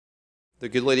The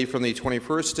good lady from the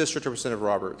 21st District, Representative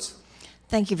Roberts.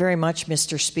 Thank you very much,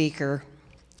 Mr. Speaker.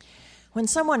 When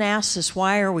someone asks us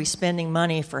why are we spending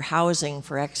money for housing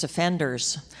for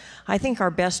ex-offenders, I think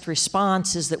our best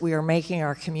response is that we are making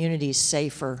our communities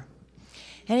safer.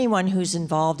 Anyone who's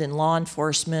involved in law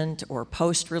enforcement or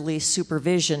post-release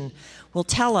supervision will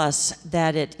tell us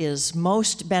that it is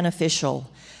most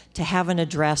beneficial to have an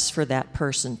address for that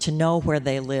person, to know where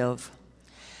they live.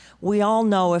 We all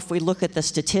know, if we look at the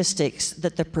statistics,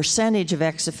 that the percentage of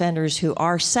ex-offenders who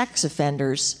are sex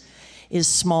offenders is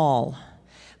small.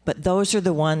 But those are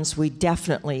the ones we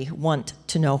definitely want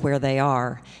to know where they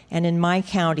are. And in my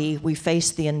county, we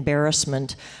face the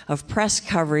embarrassment of press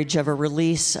coverage of a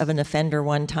release of an offender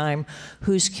one time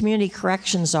whose community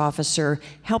corrections officer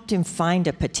helped him find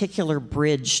a particular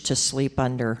bridge to sleep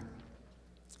under.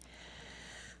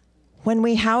 When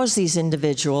we house these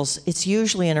individuals, it's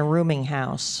usually in a rooming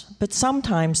house, but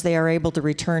sometimes they are able to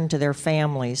return to their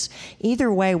families.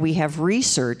 Either way, we have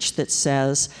research that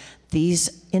says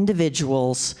these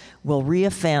individuals will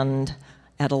reoffend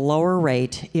at a lower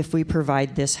rate if we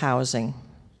provide this housing.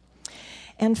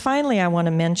 And finally, I want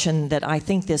to mention that I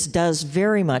think this does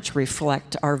very much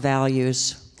reflect our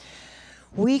values.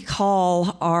 We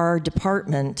call our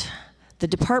department the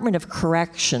Department of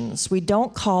Corrections. We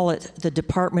don't call it the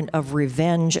Department of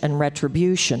Revenge and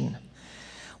Retribution.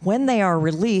 When they are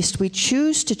released, we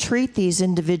choose to treat these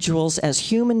individuals as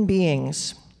human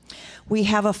beings. We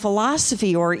have a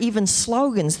philosophy or even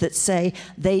slogans that say,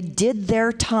 they did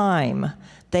their time,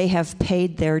 they have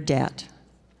paid their debt.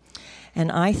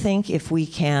 And I think if we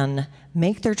can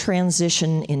make their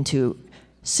transition into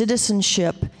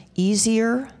citizenship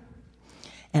easier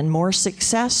and more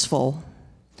successful,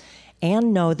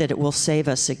 and know that it will save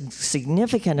us a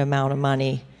significant amount of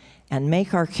money and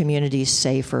make our communities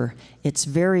safer, it's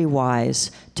very wise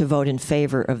to vote in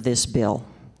favor of this bill.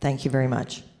 Thank you very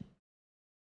much.